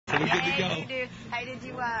We're good to go. Hey, did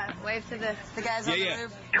you wave to the guys on the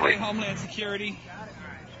roof? Hey, Homeland Security.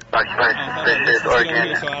 This is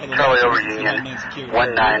Oregon, Charlie over Union,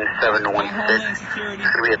 197116. It's going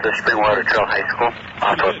to be at the Springwater Trail High School,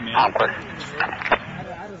 off of Conquest.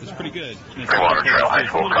 It's pretty good. Springwater Trail High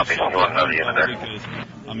School, copy. You want to know the unit there? Because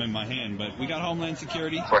I'm in my hand, but we got Homeland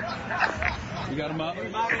Security. We got them up. On the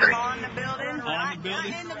building. On the building. Not in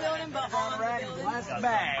the building, but on the building. Plastic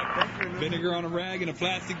bag. Vinegar on a rag and a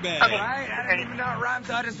plastic bag. All right, I didn't even know it rhymes,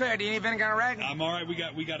 so I just figured. Do you need vinegar on a rag? I'm all right. We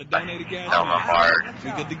got a donated gas.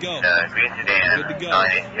 We're good to go. Green Sedan, Good to go.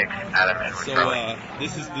 986 Adam. So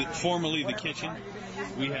this is formerly the kitchen.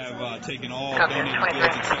 We have taken all donated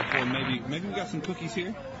goods except for maybe we got some cookies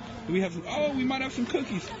here. Do we have some? Oh, we might have some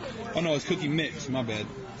cookies. Oh no, it's cookie mix. My bad.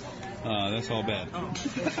 That's all bad.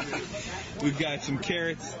 We've got some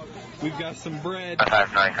carrots. We've got some bread.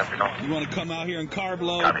 You want to come out here and carb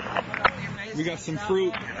load? We got some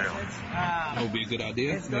fruit. That would be a good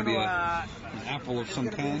idea. Maybe an apple of some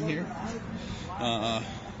kind here.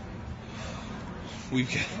 We've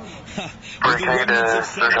got the remnants of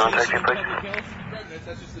sanitation, public health.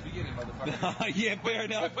 That's just the beginning, motherfucker. Yeah, fair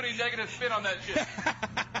enough. Quit putting negative spin on that shit.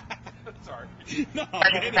 Sorry. No,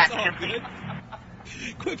 man, it's all good.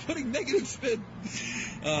 Quit putting negative spin.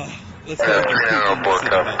 Let's go up and peek into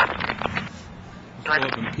City Hall. Let's go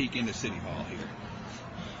up and peek into City Hall here.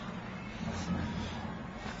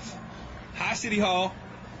 Hi, City Hall.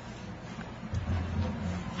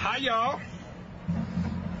 Hi, y'all.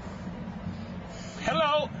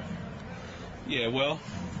 Hello. Yeah, well.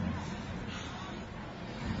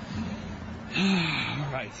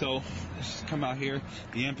 All right, so let's just come out here.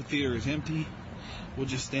 The amphitheater is empty. We'll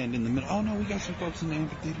just stand in the middle. Oh, no, we got some folks in the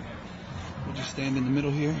amphitheater. We'll just stand in the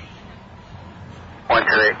middle here.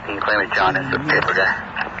 128, can you claim it, John? It's the paper guy.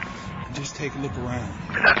 And just take a look around.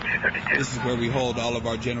 This is where we hold all of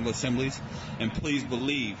our General Assemblies. And please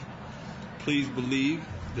believe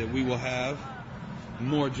that we will have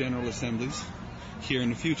more General Assemblies here in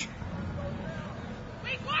the future.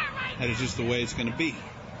 That is just the way it's going to be.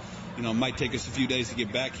 You know, it might take us a few days to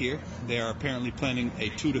get back here. They are apparently planning a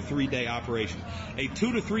 2 to 3 day operation. A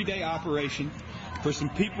 2 to 3 day operation for some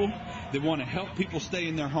people that want to help people stay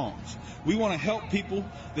in their homes. We want to help people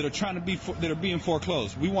that are trying to that are being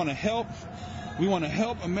foreclosed. We want to help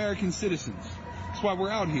American citizens. That's why we're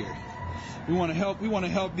out here. We want to help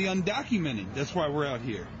the undocumented. That's why we're out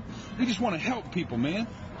here. We just want to help people, man.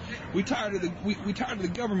 We tired of the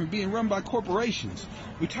government being run by corporations.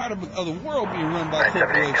 We tired of the world being run by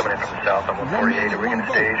corporations. One man, one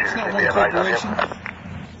vote. It's not one corporation.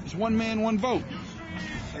 It's one man, one vote.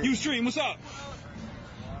 Ustream, what's up?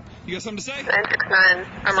 You got something to say? 969.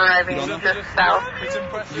 I'm arriving just south on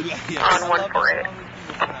 148.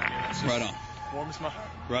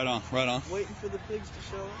 Right on. Right on. Waiting for the pigs to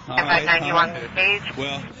show up. All right. 91 stage.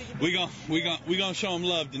 Well, we gonna show them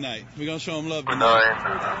love tonight. You know,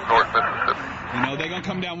 they're gonna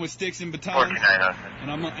come down with sticks and batons,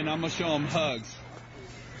 and I'm gonna show them hugs.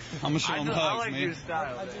 I'm gonna show them hugs, man.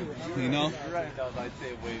 You know,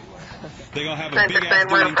 they're gonna have a big ass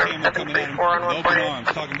dude in camera coming at them with open arms,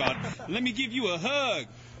 talking about, "Let me give you a hug."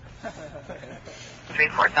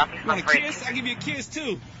 34 Southeast. You want a kiss? I'll give you a kiss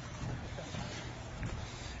too.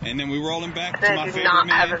 And then we're rolling back to my favorite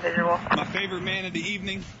man. My favorite man of the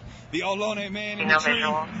evening, the Olone man in the tree.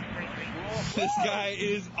 This guy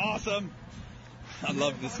is awesome. I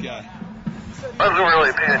love this guy. I wasn't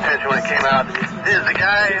really paying attention when it came out. Is the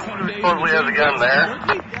guy who supposedly has a gun there?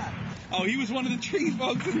 Oh, he was one of the tree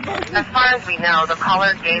folks in Berkeley. As far as we know, the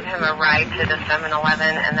caller gave him a ride to the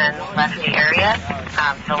 7-Eleven and then left the area.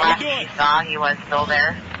 The last he saw, he was still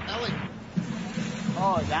there.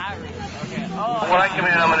 Oh, that reason. Okay. Oh, When I come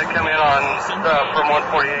in, I'm going to come in on from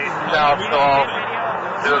 148 south, so I'll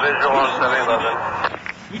do a visual on 7-Eleven.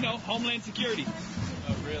 We know, Homeland Security.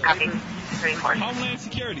 Copy. 34. Homeland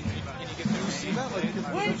Security. Yeah,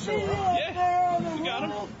 we got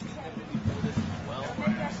him.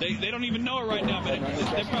 They don't even know it right now, but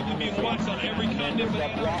they're probably being watched on every continent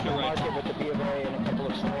right now. With the B of A in a couple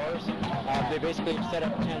of stores. They basically set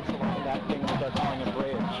up tents along that thing that they're calling a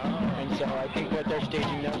bridge. And so I think what they're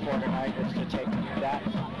staging there for tonight is to take that.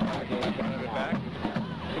 Back.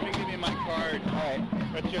 Can you give me my card? All right.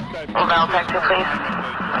 Hold on, Texas, please.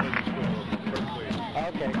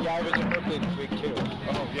 Okay, yeah, I was in Berkeley this week too.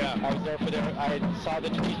 Oh, yeah. I was there for I saw the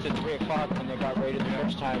tweets at 3 o'clock when they got raided the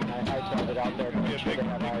first time, and I told it out there to make sure they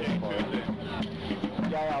had eyes for it.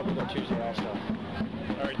 Yeah, I'll be there Tuesday also.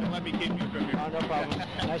 All right, then let me keep you from your... Oh, no problem.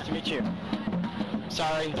 Nice to meet you.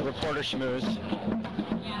 Sorry, reporter schmooze.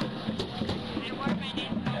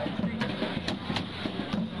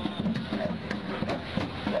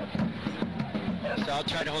 So I'll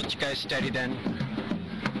try to hold you guys steady then.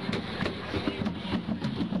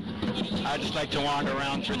 I just like to wander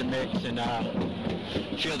around through the mix and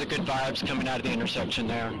feel the good vibes coming out of the intersection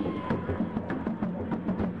there.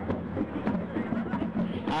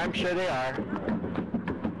 I'm sure they are.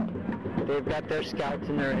 They've got their scouts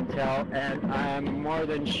and their intel, and I'm more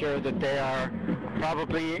than sure that they are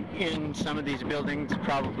probably in some of these buildings,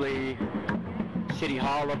 probably City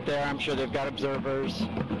Hall up there. I'm sure they've got observers.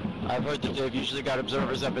 I've heard that they've usually got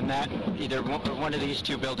observers up in that, either one of these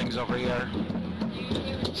two buildings over here.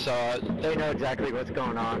 So they know exactly what's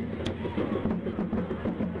going on.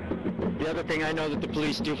 The other thing I know that the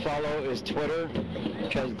police do follow is Twitter,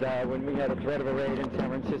 because when we had a threat of a raid in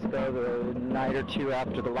San Francisco the night or two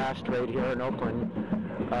after the last raid here in Oakland,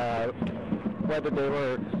 whether they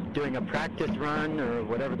were doing a practice run or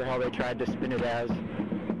whatever the hell they tried to spin it as,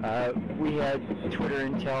 we had Twitter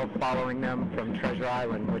intel following them from Treasure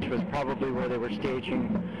Island, which was probably where they were staging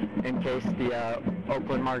in case the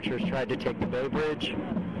Oakland marchers tried to take the Bay Bridge.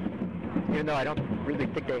 Even though I don't really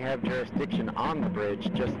think they have jurisdiction on the bridge,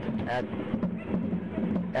 just at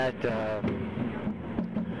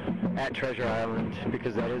Treasure Island,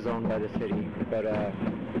 because that is owned by the city. But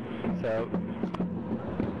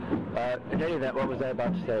in any event, what was I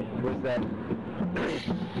about to say? Was that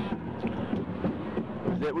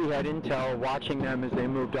we had intel watching them as they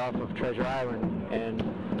moved off of Treasure Island, and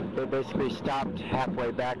they basically stopped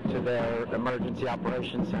halfway back to their emergency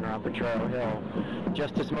operations center on Potrero Hill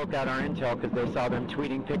just to smoke out our intel, because they saw them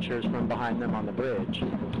tweeting pictures from behind them on the bridge.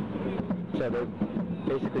 So they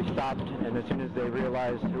basically stopped, and as soon as they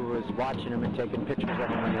realized who was watching them and taking pictures of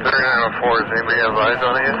them, 3904, does anybody have eyes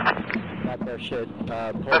on it? got their shit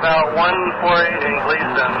About 148 in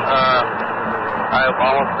Gleason. I'm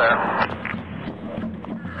almost there.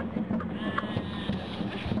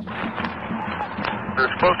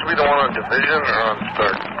 They're supposed to be the one on Division or on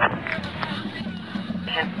Start?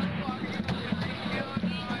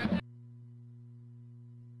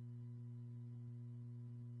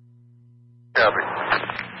 Copy.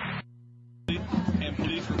 And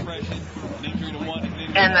police repression, an injury to one.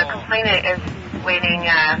 And the complainant is waiting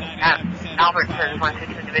at Albertson's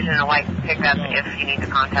 162 Division in a white pickup if you need to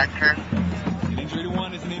contact her. An injury to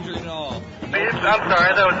one is an injury to all. I'm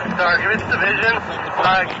sorry, that was a start. If it's Division,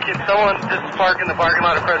 can someone just park in the parking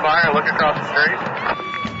lot of Fred Meyer and look across the street?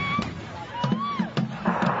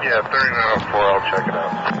 Yeah, 3904, I'll check it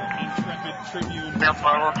out. Intrepid Tribune. No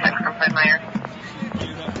phone, we'll check from Fred Meyer.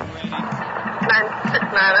 Geared up and ready.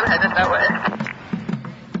 969, I'm headed that way.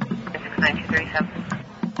 69237.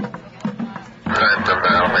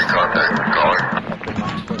 979, I'll make contact with the caller.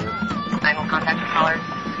 I will contact the caller.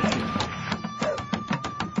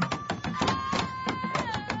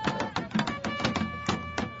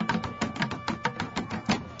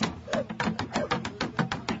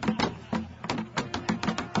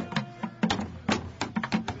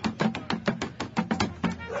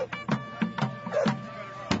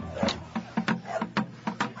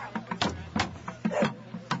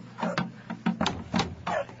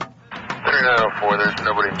 There's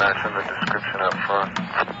nobody matching the description up front.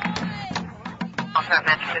 I'll start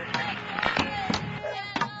matching the description.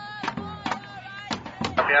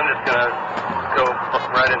 Okay, I'm just gonna go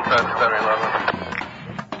right inside the 7-Eleven.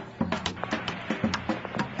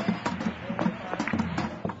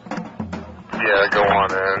 Yeah, go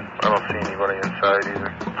on in. I don't see anybody inside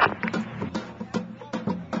either.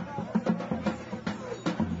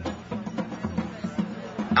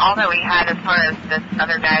 All that we had as far as this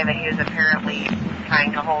other guy that he was apparently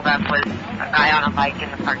trying to hold up was a guy on a bike in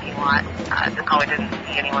the parking lot. The caller didn't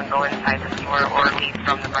see anyone go inside the store or leave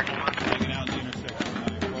from the parking lot.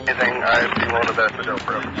 Anything, I see one of that's the dope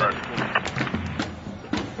road.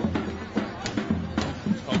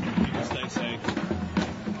 Hoping people stay safe.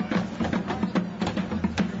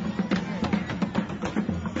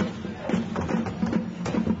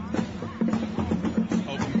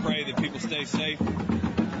 Hope and pray that people stay safe.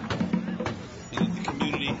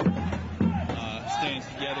 Stands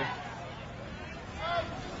together.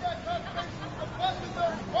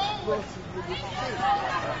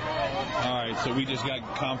 Alright, so we just got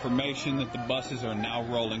confirmation that the buses are now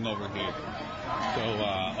rolling over here. So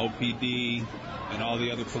OPD and all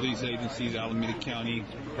the other police agencies, Alameda County,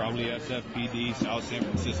 probably SFPD, South San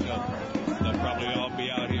Francisco, they'll probably all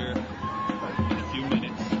be out here in a few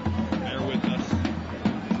minutes. Bear with us.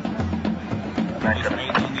 Just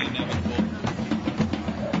waiting on the inevitable.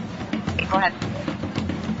 Go ahead.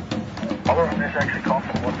 Caller on this actually called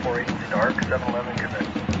from 148 Stark, 7-Eleven, because at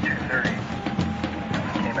 2:30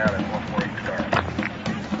 came out at 148 Stark.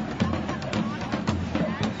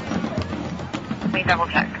 Let me double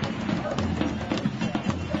check.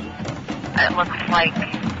 It looks like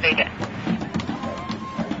they did.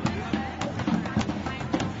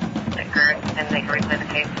 And they can replay the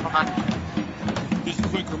tape. Hold on. Just a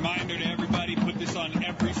quick reminder to everybody, put this on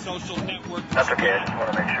every social network. That's okay, I just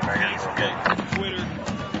want to make sure my guys are okay. Facebook, Twitter,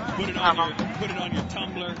 put it on your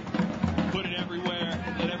Tumblr, put it everywhere,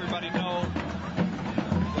 let everybody know.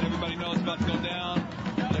 Let everybody know it's about to go down.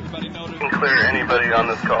 Let everybody know that. Can you clear anybody on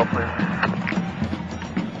this call, please?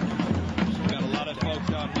 We got a lot of folks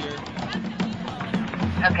out here.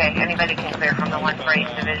 Okay, anybody can clear from the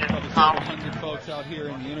 148 division call. 100 folks out here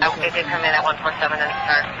in the Oh, intersection. it did come in at 147 and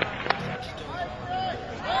start.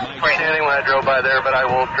 Right. Anything when I drove by there, but I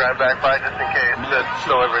will drive back by just in case,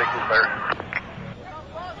 so everybody can clear.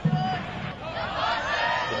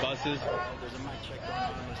 The buses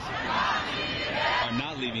are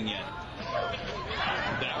not leaving yet.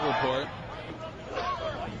 That report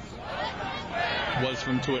was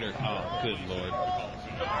from Twitter. Oh, good Lord.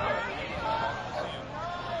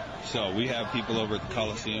 So we have people over at the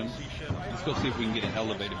Coliseum. Let's go see if we can get an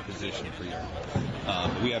elevated position for you.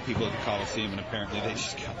 We have people at the Coliseum, and apparently they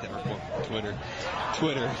just got that report from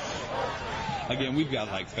Twitter. Again, we've got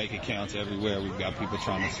like fake accounts everywhere. We've got people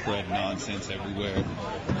trying to spread nonsense everywhere.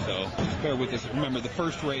 So just bear with us. Remember, the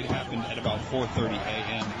first raid happened at about 4:30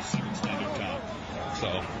 a.m. Pacific Standard Time.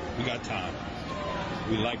 So we got time.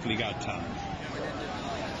 We likely got time.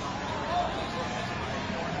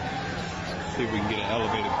 See if we can get an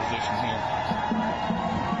elevated position here.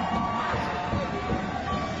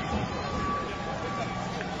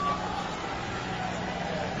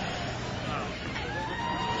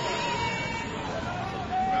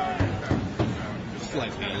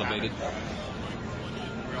 Slightly elevated.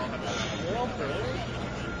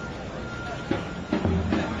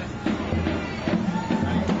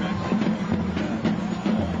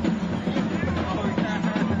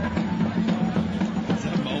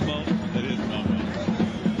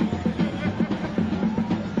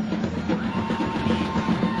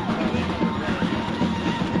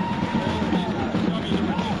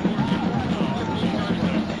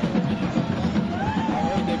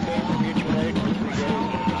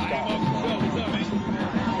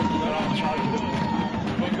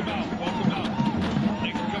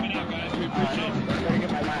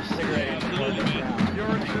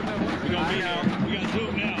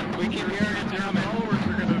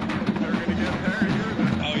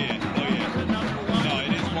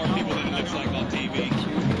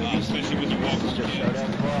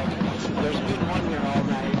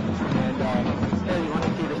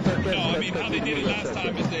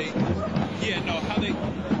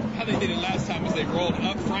 How they did it last time is they rolled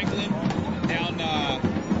up Franklin down to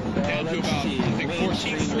about, I think,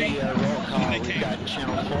 14th Street, and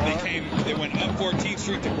they went up 14th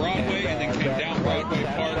Street to Broadway, and then came down Broadway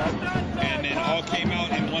Park, and then all came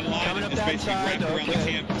out in one line and just basically wrapped around the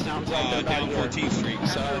camp down 14th Street.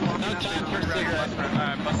 So no time for cigarettes.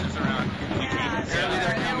 Buses around. Okay.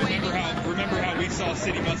 Remember how we saw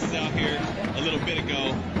city buses out here a little bit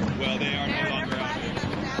ago? Well, they are no longer out here.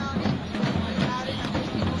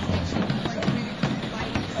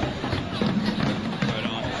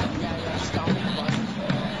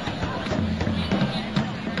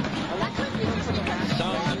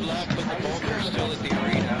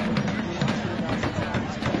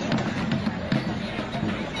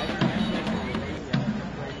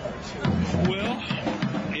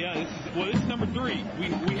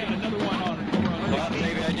 We had another one on. Well,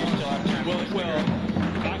 maybe I do still have time. Well,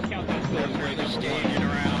 I count that still as raid number one.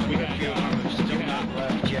 Around. We had a few of them still not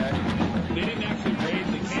left yet. They didn't actually raid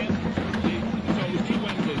the camp. So it was 2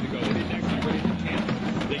 Wednesdays ago. They didn't actually raid the camp.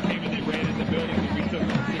 They came and they raided the building that we took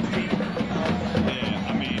from 16. Yeah,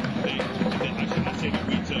 I mean, I shouldn't say that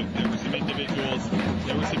we took. There were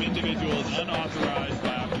some individuals unauthorized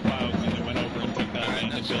by Occupy Oakland that went over and took that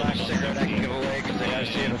abandoned building. Last cigarette I can give away because I got to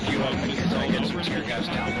see a few of them because I get some tear gas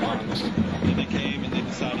down the lungs. And they came and they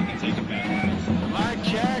decided to take it back. My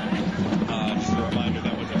check. Just a reminder,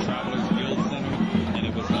 that was a Travelers Guild Center, and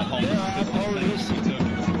it was a homeless assistance center we took.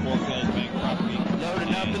 It was a foreclosed bank property.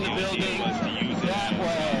 Loading up in the building. Was to use it that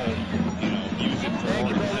way. Use it for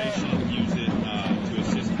organization, use it to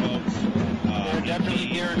assist folks. They're definitely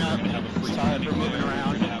gearing up. Sorry for moving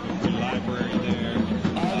around. Have a free library there.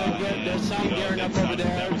 There's some gearing up over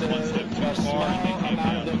there. A small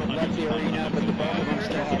amount of them have left the arena, but the bulk of them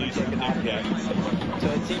still haven't taken off yet. So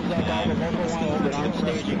it seems like all the local ones that aren't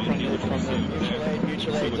staging from the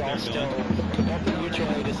mutual aid's all still. The mutual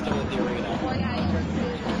aid is still at the arena.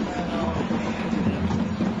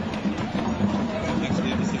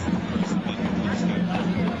 Actually, this is the person that used to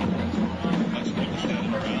much people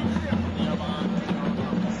standing around.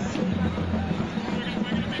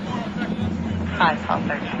 5 call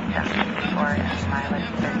 1374 and mileage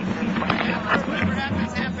 33.2. Whatever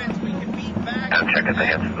happens, we can meet back. I'm checking the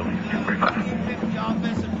hands of the 245.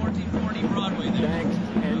 Office at 1440 Broadway there. Thanks.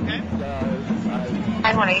 And, Okay.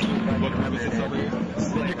 918. What is this over here?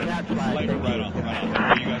 Later, right on. Where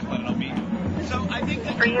are you guys planning on meeting? So I think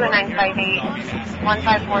that For you and 958,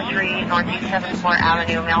 1543 Northeast 74th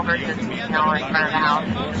Avenue, Mel versus Mel in front of the house.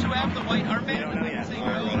 folks who have the white armband get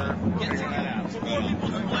together before people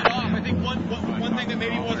split off. I think one thing that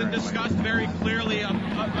maybe wasn't discussed very clearly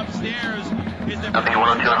upstairs is that Okay,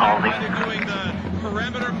 102 in Halsey. either doing the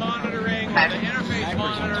perimeter monitoring or the interface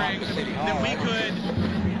monitoring, that we could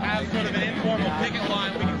have sort of an informal picket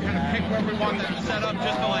line. We can kind of pick where we want that set up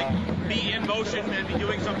just to like be in motion and be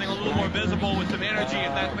doing something a little more visible with some energy,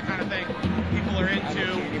 if that's the kind of thing people are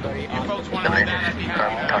into. If folks want to do that, I'd be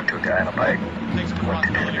happy to Talk to a guy on a bike. take some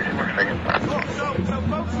responsibility for it.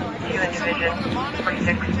 You and Division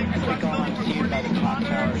 46. We go on seen by the clock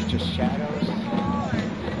towers, just shadows. All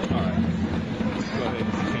right. Let's go ahead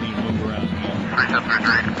and continue to move around here.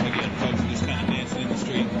 3733. Again, folks are just kind of dancing in the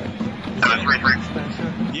street.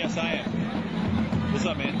 733. Yes, I am. What's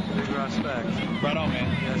up, man? Big respect. Right on, man.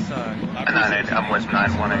 Yes, sir. I appreciate it. I'm with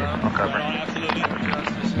 918. I'll Right cover. on, absolutely.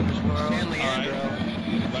 Justice in this world. All right.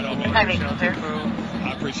 Right on, man. 580, sir. I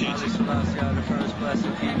appreciate Ali you. Selassie, the first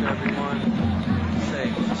blessing, keep everyone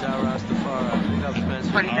safe. Jah Rastafari. Big up,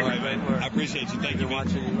 Spencer. All right, man. I appreciate you. Thank you, Been man.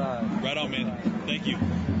 watching you live. Right on, man. Thank you.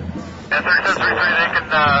 Yeah, 3733, they can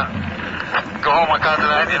go home on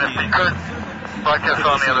contact 90, and if they could, broadcast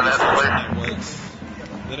on the other net, please. Networks.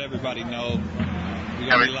 Let everybody know we're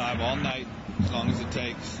going to be live all night, as long as it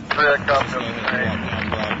takes. Correct, Let's go ahead and walk down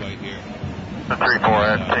Broadway here. The 3-4,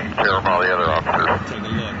 I'm taking care of all the other officers. Take a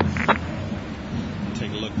look.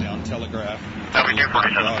 Take a look down Telegraph. That'll be Take a look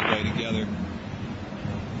down 247. Broadway together.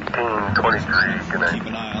 23, good night. Keep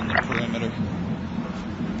an eye on the perimeter.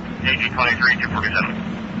 AG23, 247.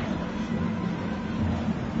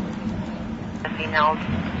 The female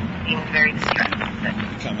seems very distressed.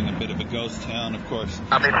 Becoming a bit of a ghost town, of course.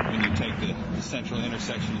 Copy. When you take the central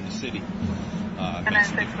intersection in the city, it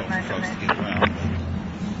makes it difficult for folks to get around.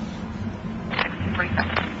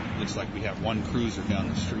 47. Looks like we have one cruiser down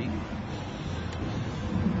the street.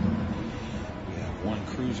 We have one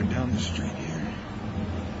cruiser down the street here.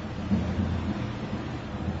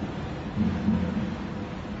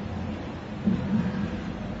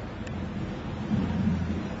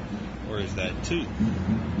 Or is that two?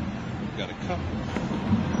 We've got a couple.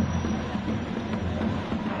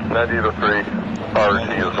 90 to 3,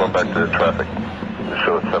 RT is going back to traffic. The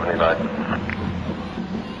show is 79.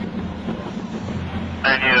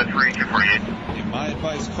 90 to 3, 248. And my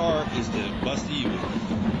advice, car, is to bust a Yui.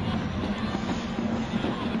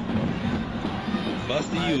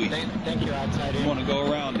 Bust a Yui. Thank you, outside You in. want to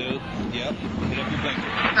go around, dude? Yep. Hit up your blinker.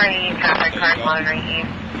 3 traffic cars monitoring east.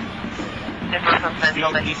 Different from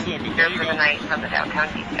Central that He's he's slipping. here There you for go. the night from the downtown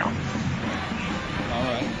detail. All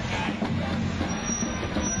right.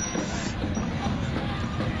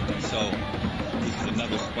 So, this is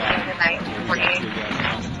another spot. Good night, where we got 48. two guys a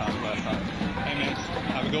bunch of times last time. Hey, man,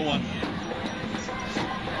 have a good one.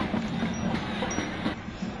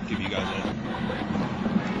 Give you guys a.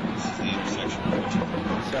 This is the intersection.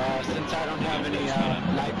 So since I don't have any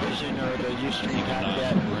night vision or the Ustream Keep an app eye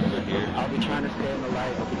yet, on the perimeter here. I'll be trying to stay in the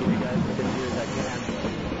light to give you guys as good a view as I can.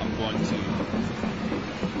 I'm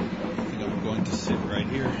going to sit right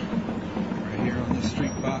here on this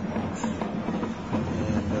street block, and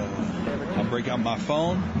I'll break out my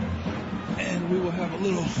phone, and we will have a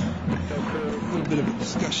little bit of a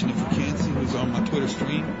discussion if we can. See who's on my Twitter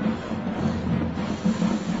stream.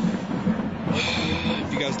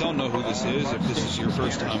 If you guys don't know who this is, if this is your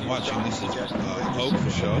first time watching, this is Oak for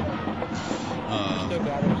show.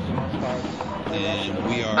 And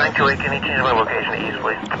we are 928, can you change my location to east,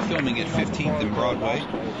 please? filming at 15th and Broadway,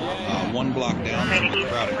 one block down from the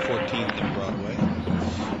crowd at 14th and Broadway.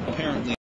 Apparently